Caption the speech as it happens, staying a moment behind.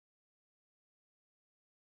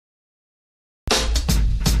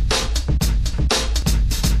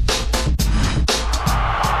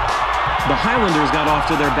Highlanders got off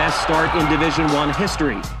to their best start in Division I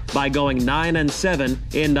history by going 9-7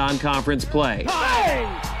 in non-conference play.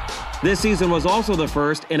 This season was also the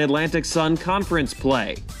first in Atlantic Sun Conference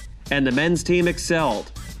play, and the men's team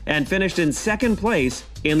excelled and finished in second place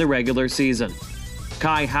in the regular season.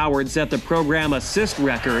 Kai Howard set the program assist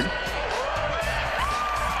record,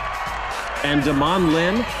 and Damon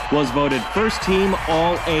Lynn was voted first team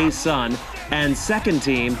All-A-Sun and second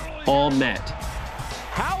team All-Met.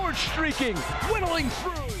 Howard streaking, whittling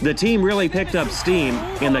through. The team really picked up steam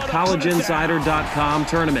in the collegeinsider.com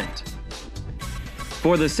tournament.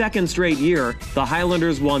 For the second straight year, the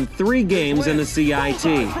Highlanders won 3 games in the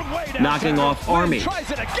CIT, knocking off Army,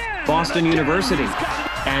 Boston University,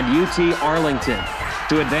 and UT Arlington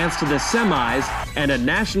to advance to the semis and a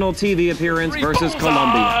national TV appearance versus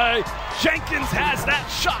Columbia. Jenkins has that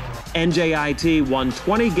shot. NJIT won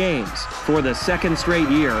 20 games for the second straight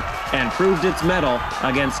year and proved its mettle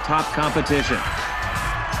against top competition.